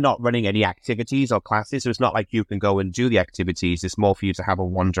 Generally, they're not running any activities or classes. So it's not like you can go and do the activities. It's more for you to have a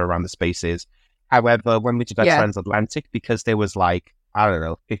wander around the spaces. However, when we did that transatlantic, because there was like, I don't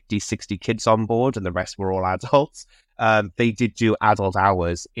know, 50, 60 kids on board and the rest were all adults, they did do adult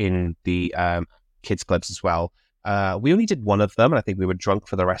hours in the kids' clubs as well. We only did one of them, and I think we were drunk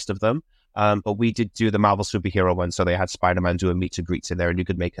for the rest of them. But we did do the Marvel superhero one, so they had Spider-Man do a meet and greets in there, and you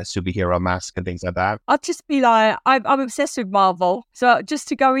could make a superhero mask and things like that. I'd just be like, I'm obsessed with Marvel, so just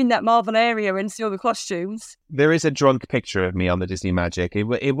to go in that Marvel area and see all the costumes. There is a drunk picture of me on the Disney Magic.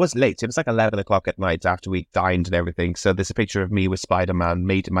 It was late. It was like 11 o'clock at night after we dined and everything. So there's a picture of me with Spider-Man,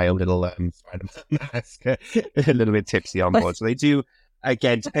 made my own little Spider-Man mask, a little bit tipsy on board. So they do,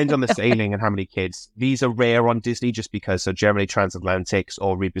 again, depends on the sailing and how many kids. These are rare on Disney just because, so generally transatlantics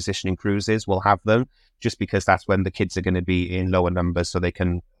or repositioning cruises will have them just because that's when the kids are going to be in lower numbers so they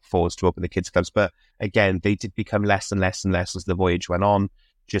can afford to open the kids clubs. But again, they did become less and less and less as the voyage went on,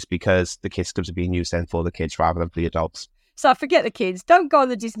 just because the kids clubs are being used then for the kids rather than for the adults. So forget the kids. Don't go on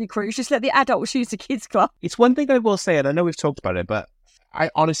the Disney cruise. Just let the adults use the kids club. It's one thing I will say, and I know we've talked about it, but I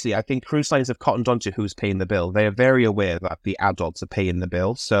think cruise lines have cottoned on to who's paying the bill. They are very aware that the adults are paying the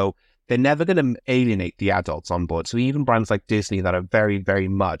bill. So they're never going to alienate the adults on board. So even brands like Disney that are very, very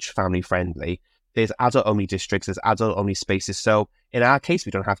much family friendly, there's adult-only districts, there's adult-only spaces. So in our case,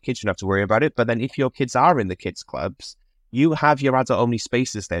 we don't have kids, you don't have to worry about it. But then if your kids are in the kids clubs, you have your adult-only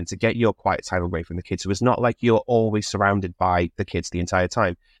spaces then to get your quiet time away from the kids. So it's not like you're always surrounded by the kids the entire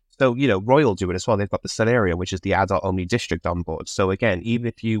time. So, Royal do it as well. They've got the Solaria, which is the adult-only district on board. So again, even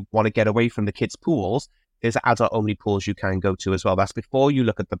if you want to get away from the kids' pools, there's adult-only pools you can go to as well. That's before you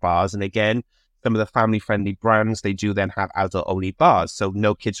look at the bars. And again, some of the family-friendly brands, they do then have adult-only bars. So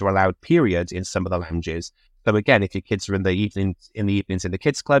no kids are allowed, period, in some of the lounges. So again, if your kids are in the evenings in the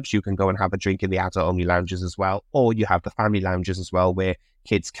kids clubs, you can go and have a drink in the adult-only lounges as well. Or you have the family lounges as well, where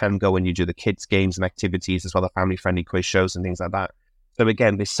kids can go and you do the kids games and activities as well, the family-friendly quiz shows and things like that. So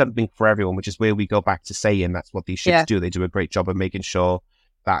again, there's something for everyone, which is where we go back to saying that's what these ships do. They do a great job of making sure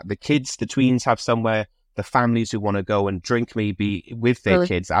that the kids, the tweens have somewhere, the families who want to go and drink maybe with their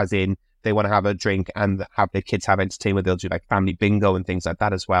kids, as in they want to have a drink and have their kids have entertainment. They'll do like family bingo and things like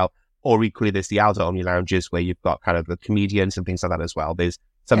that as well. Or equally, there's the adult-only lounges where you've got kind of the comedians and things like that as well. There's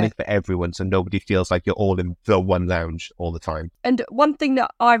something for everyone, so nobody feels like you're all in the one lounge all the time. And one thing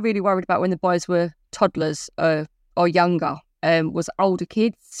that I really worried about when the boys were toddlers or younger was older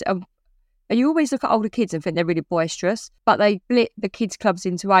kids. And you always look at older kids and think they're really boisterous, but they split the kids' clubs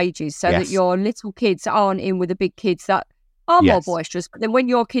into ages so that your little kids aren't in with the big kids that are more boisterous. But then when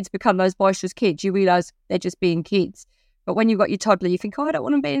your kids become those boisterous kids, you realise they're just being kids. But when you've got your toddler, you think, I don't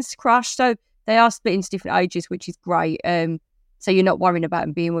want them being crushed. So they are split into different ages, which is great. So you're not worrying about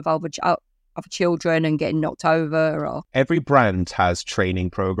them being with other children and getting knocked over. Or every brand has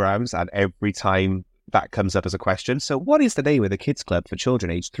training programs, and every time that comes up as a question. So what is the name of the kids club for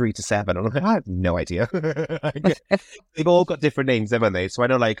children aged 3 to 7? And I'm like, I have no idea. They've all got different names, haven't they? So I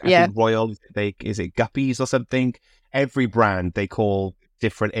know, I think Royal, is it Guppies or something? Every brand they call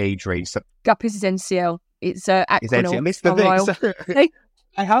different age range. So Guppies is NCL. It's Aquanaut. It's the thing.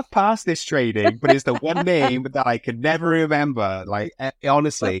 I have passed this training, but it's the one name that I could never remember.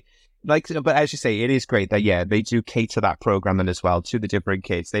 Honestly. But as you say, it is great that, they do cater that program then as well to the different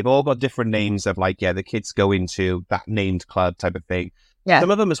kids. They've all got different names of the kids go into that named club type of thing. Yeah. Some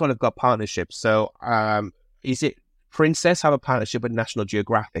of them as well have got partnerships. So is it Princess have a partnership with National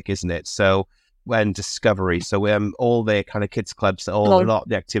Geographic, isn't it? So when Discovery. So all their kind of kids clubs, a lot of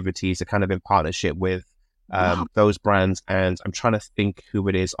the activities are kind of in partnership with those brands. And I'm trying to think who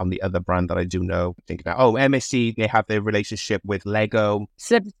it is on the other brand that I do know. Think about MSC, they have their relationship with Lego.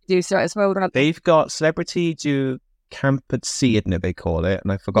 Celebrity do so as well. They've got Celebrity do Camp at Sea, isn't it, they call it?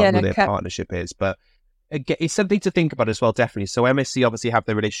 And I forgot who their partnership is. But again, it's something to think about as well, definitely. So MSC obviously have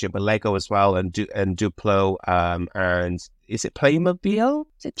their relationship with Lego as well, and Duplo, and is it Playmobil?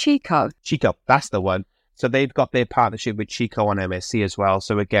 Is it Chico? Chico, that's the one. So they've got their partnership with Chico on MSC as well.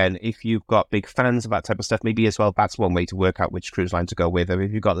 So again, if you've got big fans of that type of stuff, maybe as well, that's one way to work out which cruise line to go with. Or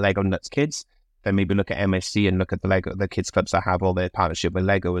if you've got Lego Nuts Kids, then maybe look at MSC and look at the kids clubs that have all their partnership with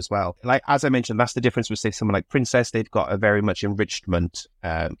Lego as well. As I mentioned, that's the difference with, say, someone like Princess. They've got a very much enrichment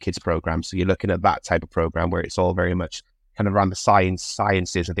kids program. So you're looking at that type of program where it's all very much kind of around the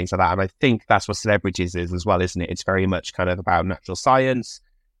sciences and things like that. And I think that's what Celebrities is as well, isn't it? It's very much kind of about natural science,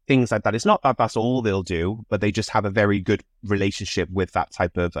 things like that. It's not that that's all they'll do, but they just have a very good relationship with that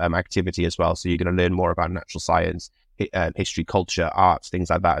type of activity as well. So you're going to learn more about natural science, history, culture, arts, things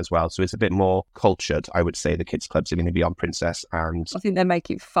like that as well. So it's a bit more cultured, I would say, the kids clubs are going to be on Princess. And I think they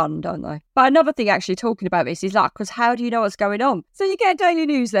make it fun, don't they? But another thing actually talking about this is because how do you know what's going on? So you get a daily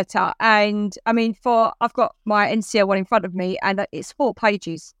newsletter, and I mean, I've got my NCL one in front of me, and it's 4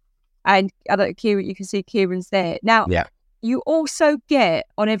 pages. And I don't know, Kieran, you can see Kieran's there. Now, you also get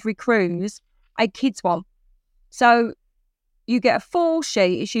on every cruise a kids one. So you get a full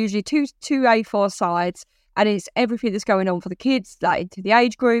sheet. It's usually two A4 sides, and it's everything that's going on for the kids, into the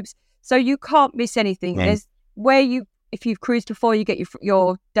age groups. So you can't miss anything. There's if you've cruised before, you get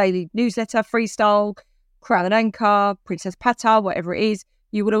your daily newsletter, Freestyle, Crown and Anchor, Princess Pata, whatever it is.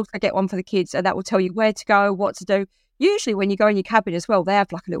 You would also get one for the kids, and that will tell you where to go, what to do. Usually when you go in your cabin as well, they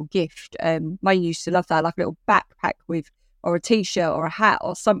have like a little gift. Mine used to love that, like a little backpack or a T-shirt or a hat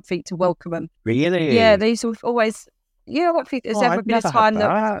or something to welcome them. Really? Yeah, these always, I don't think there's ever been a time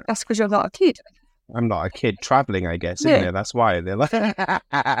that's because you're not a kid. I'm not a kid traveling, I guess, isn't it? That's why they're like,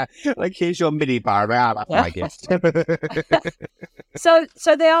 like, here's your mini bar, that's my gift.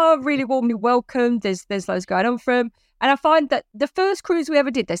 So they are really warmly welcomed. There's loads going on for them. And I find that the first cruise we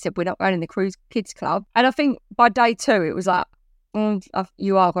ever did, they said, we're not going in the cruise kids club. And I think by day 2, it was like,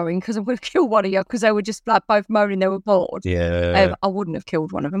 you are going because I'm going to kill one of you, because they were just like both moaning they were bored. Yeah. I wouldn't have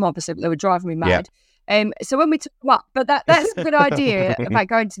killed one of them, obviously, but they were driving me mad. Yeah. So when we took them up, but that's a good idea about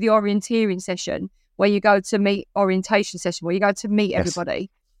going to the orienteering session, where you go to meet orientation session, where you go to meet everybody,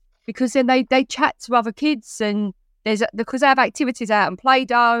 because then they chat to other kids, and because they have activities out and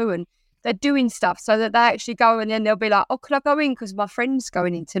Play-Doh, and they're doing stuff so that they actually go, and then they'll be like, oh, can I go in? Because my friend's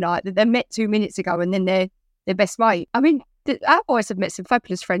going in tonight that they met 2 minutes ago, and then they're best mate. I mean, our boys have met some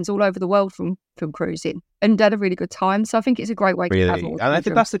fabulous friends all over the world from cruising, and had a really good time. So I think it's a great way to travel. And I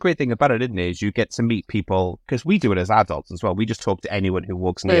think that's the great thing about it, isn't it? Is you get to meet people, because we do it as adults as well. We just talk to anyone who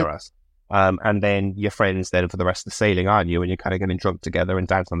walks near us. And then your friends then for the rest of the sailing, aren't you? And you're kind of getting drunk together and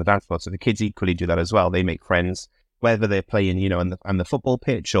dance on the dance floor. So the kids equally do that as well. They make friends, whether they're playing, on the football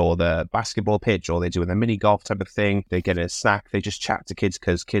pitch or the basketball pitch, or they're doing the mini golf type of thing. They get a snack. They just chat to kids,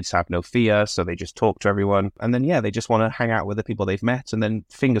 because kids have no fear. So they just talk to everyone. And then, they just want to hang out with the people they've met. And then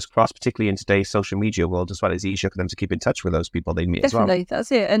fingers crossed, particularly in today's social media world as well, it's easier for them to keep in touch with those people they meet as well. Definitely,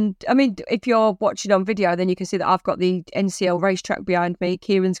 that's it. And I mean, if you're watching on video, then you can see that I've got the NCL racetrack behind me.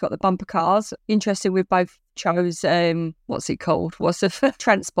 Kieran's got the bumper cars. Interesting, we've both chose what's it called? What's the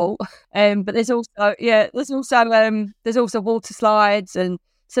transport? But there's also water slides, and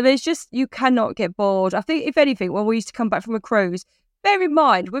so there's just, you cannot get bored. I think if anything, when we used to come back from a cruise, bear in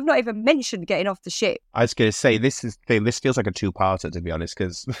mind we've not even mentioned getting off the ship. I was going to say this feels like a two-parter, to be honest,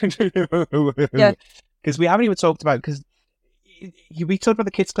 because we haven't even talked about, because we talked about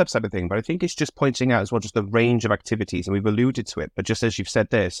the kids club side of thing, but I think it's just pointing out as well just the range of activities, and we've alluded to it, but just as you've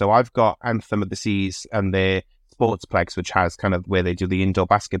said there, so I've got Anthem of the Seas and their Sportsplex, which has kind of where they do the indoor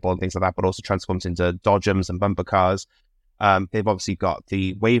basketball and things like that, but also transforms into dodgems and bumper cars. They've obviously got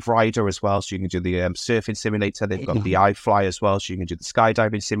the Wave Rider as well, so you can do the surfing simulator. They've got the iFly as well, so you can do the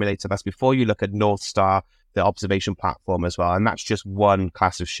skydiving simulator. That's before you look at North Star, the observation platform as well, and that's just one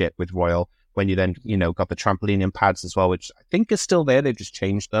class of ship with Royal. When you then, got the trampoline and pads as well, which I think is still there. They've just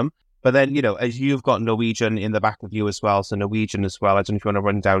changed them. But then, as you've got Norwegian in the back of you as well. So Norwegian as well. I don't know if you want to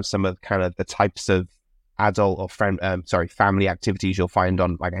run down some of kind of the types of adult or family activities you'll find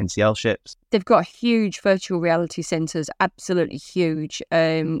on like NCL ships. They've got huge virtual reality centres, absolutely huge.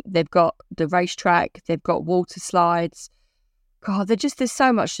 They've got the racetrack. They've got water slides. God, there's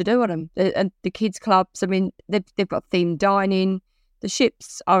so much to do on them. And the kids clubs, I mean, they've got themed dining. The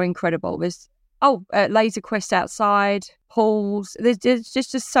ships are incredible. There's Laser Quest outside, pools. There's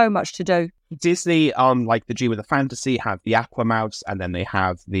just so much to do. Disney on like the G with the Fantasy have the Aquamouse, and then they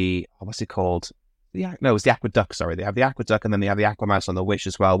have the what's it called? It's the Aqueduct. Sorry, they have the Aqueduct, and then they have the Aquamouse on the Wish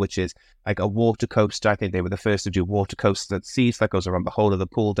as well, which is like a water coaster. I think they were the first to do water coasters at sea, so that goes around the whole of the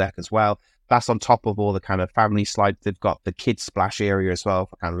pool deck as well. That's on top of all the kind of family slides. They've got the kids splash area as well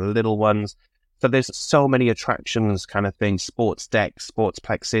for kind of little ones. So there's so many attractions kind of things, sports decks,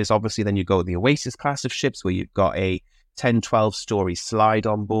 sportsplexes. Obviously, then you go to the Oasis class of ships where you've got a 10, 12-story slide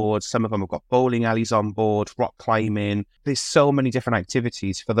on board. Some of them have got bowling alleys on board, rock climbing. There's so many different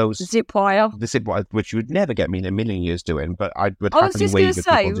activities for those. Zip wire. The zip wire, which you would never get me in a million years doing, but I would happily wave with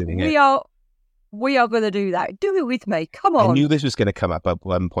people doing it. We are going to do that. Do it with me. Come on. I knew this was going to come up at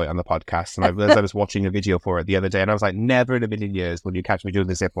one point on the podcast. And I was watching a video for it the other day, and I was like, never in a million years will you catch me doing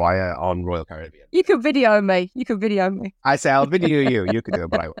the zip wire on Royal Caribbean. You can video me. I say, I'll video you. You can do it,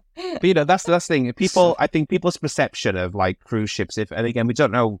 but I won't. But, that's the last thing. I think people's perception of like cruise ships, and again, we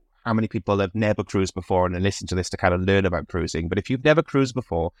don't know how many people have never cruised before and listen to this to kind of learn about cruising. But if you've never cruised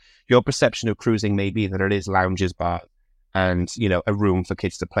before, your perception of cruising may be that it is lounges, bars, and, a room for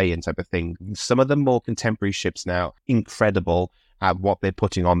kids to play in type of thing. Some of the more contemporary ships now, incredible at what they're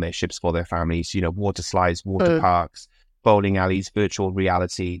putting on their ships for their families, water slides, water parks, bowling alleys, virtual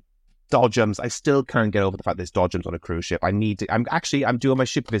reality, dodgems. I still can't get over the fact there's dodgems on a cruise ship. I'm doing my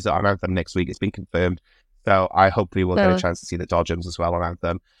ship visit on Anthem next week. It's been confirmed. So I hopefully will get a chance to see the Dodgems as well around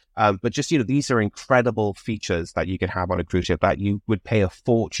them. But just, these are incredible features that you can have on a cruise ship that you would pay a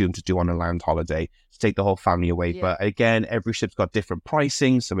fortune to do on a land holiday to take the whole family away. Yeah. But again, every ship's got different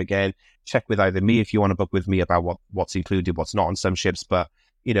pricing. So again, check with either me if you want to book with me about what's included, what's not on some ships. But,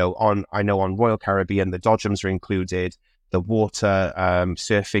 I know on Royal Caribbean, the Dodgems are included. The water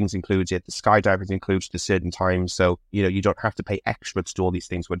surfing's included, the skydiving's included at certain times. So, you don't have to pay extra to do all these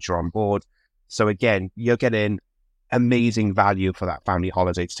things once you're on board. So again, you're getting amazing value for that family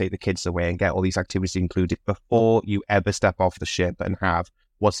holiday to take the kids away and get all these activities included before you ever step off the ship and have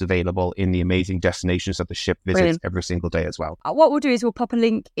what's available in the amazing destinations that the ship visits every single day as well. What we'll do is we'll pop a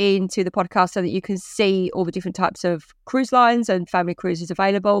link into the podcast so that you can see all the different types of cruise lines and family cruises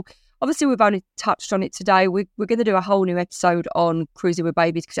available. Obviously, we've only touched on it today. We're going to do a whole new episode on cruising with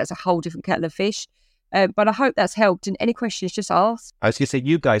babies because that's a whole different kettle of fish. But I hope that's helped. And any questions, just ask. I was going to say,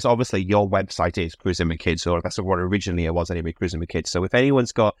 you guys, obviously, your website is Cruising with Kids, or that's what originally it was anyway, Cruising with Kids. So if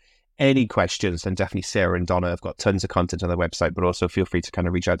anyone's got any questions, then definitely Sarah and Donna have got tons of content on their website, but also feel free to kind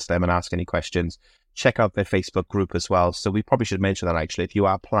of reach out to them and ask any questions. Check out their Facebook group as well. So we probably should mention that, actually. If you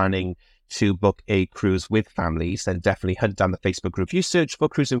are planning to book a cruise with families, then definitely hunt down the Facebook group. If you search for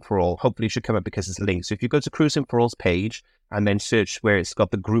Cruising for All, hopefully it should come up because it's linked. So if you go to Cruising for All's page and then search where it's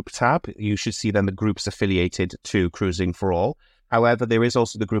got the group tab, you should see then the group's affiliated to Cruising for All. However, there is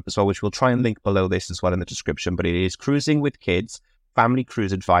also the group as well, which we'll try and link below this as well in the description, but it is Cruising with Kids, Family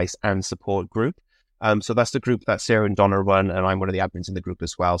Cruise Advice and Support Group. So that's the group that Sarah and Donna run, and I'm one of the admins in the group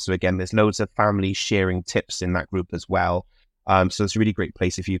as well. So again, there's loads of families sharing tips in that group as well. So it's a really great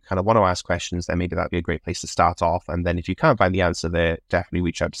place if you kind of want to ask questions, then maybe that'd be a great place to start off. And then if you can't find the answer there, definitely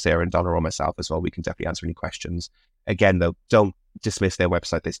reach out to Sarah and Donna or myself as well. We can definitely answer any questions. Again, though, don't dismiss their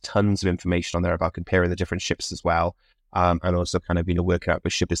website. There's tons of information on there about comparing the different ships as well. And also kind of, working out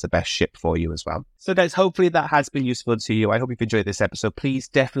which ship is the best ship for you as well. So guys, hopefully that has been useful to you. I hope you've enjoyed this episode. Please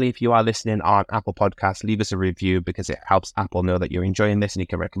definitely, if you are listening on Apple Podcasts, leave us a review because it helps Apple know that you're enjoying this and you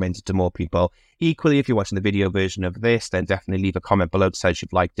can recommend it to more people. Equally, if you're watching the video version of this, then definitely leave a comment below to say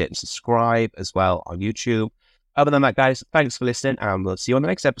you've liked it and subscribe as well on YouTube. Other than that, guys, thanks for listening and we'll see you on the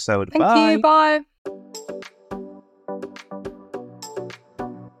next episode. Thank you. Bye.